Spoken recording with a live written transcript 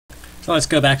So let's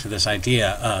go back to this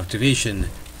idea of division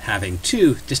having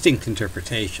two distinct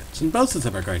interpretations, and both of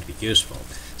them are going to be useful.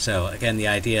 So again, the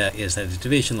idea is that a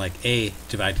division like A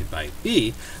divided by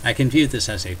B, I can view this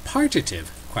as a partitive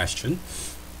question.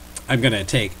 I'm going to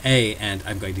take A and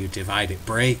I'm going to divide it,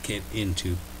 break it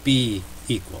into B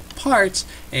equal parts,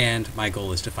 and my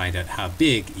goal is to find out how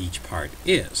big each part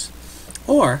is.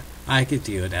 Or I could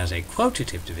do it as a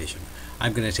quotitive division.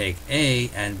 I'm going to take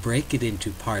A and break it into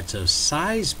parts of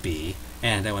size B,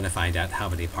 and I want to find out how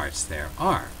many parts there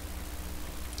are.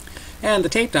 And the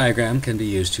tape diagram can be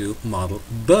used to model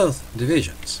both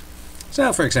divisions.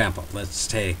 So for example, let's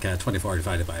take 24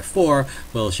 divided by 4.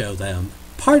 We'll show them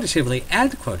partitively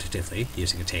and quotitively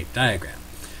using a tape diagram.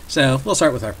 So we'll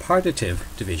start with our partitive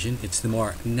division. It's the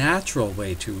more natural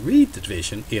way to read the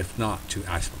division, if not to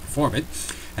actually perform it.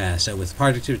 So with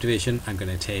partitive division, I'm going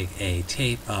to take a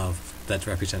tape that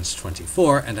represents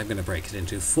 24, and I'm going to break it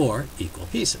into 4 equal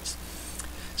pieces.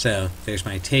 So there's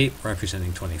my tape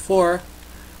representing 24.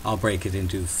 I'll break it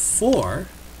into 4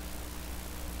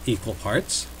 equal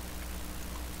parts.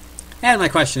 And my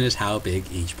question is how big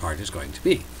each part is going to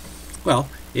be. Well,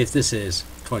 if this is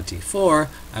 24,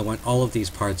 I want all of these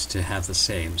parts to have the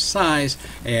same size,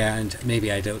 and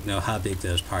maybe I don't know how big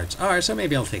those parts are, so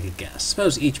maybe I'll take a guess.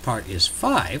 Suppose each part is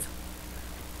 5.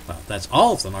 Well, that's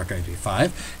all of them are going to be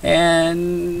 5,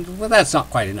 and well, that's not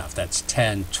quite enough. That's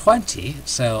 10, 20,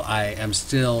 so I am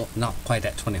still not quite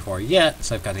at 24 yet,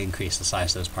 so I've got to increase the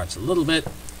size of those parts a little bit.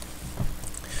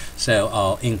 So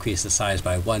I'll increase the size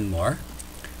by 1 more,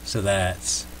 so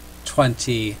that's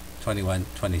 20, 21,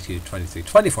 22, 23,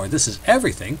 24. This is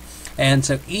everything, and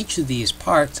so each of these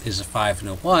parts is a 5 and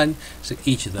a 1, so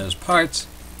each of those parts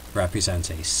represents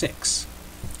a 6.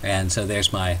 And so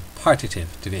there's my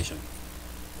partitive division.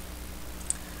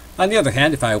 On the other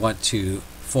hand, if I want to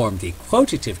form the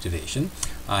quotitive division,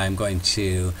 I'm going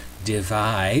to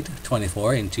divide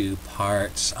 24 into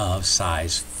parts of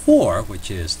size 4,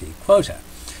 which is the quota.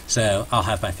 So I'll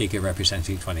have my figure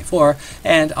representing 24,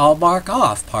 and I'll mark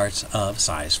off parts of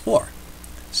size 4.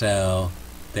 So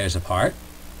there's a part,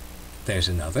 there's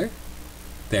another,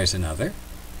 there's another,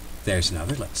 there's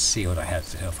another. Let's see what I have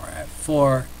so far. I have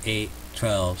 4, 8,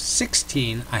 12,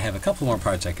 16. I have a couple more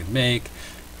parts I could make.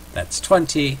 That's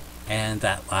 20, and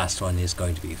that last one is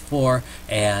going to be 4,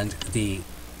 and the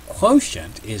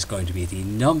quotient is going to be the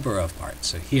number of parts.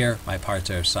 So here my parts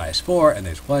are size 4, and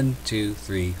there's 1, 2,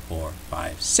 3, 4,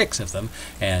 5, 6 of them,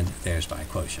 and there's my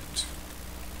quotient.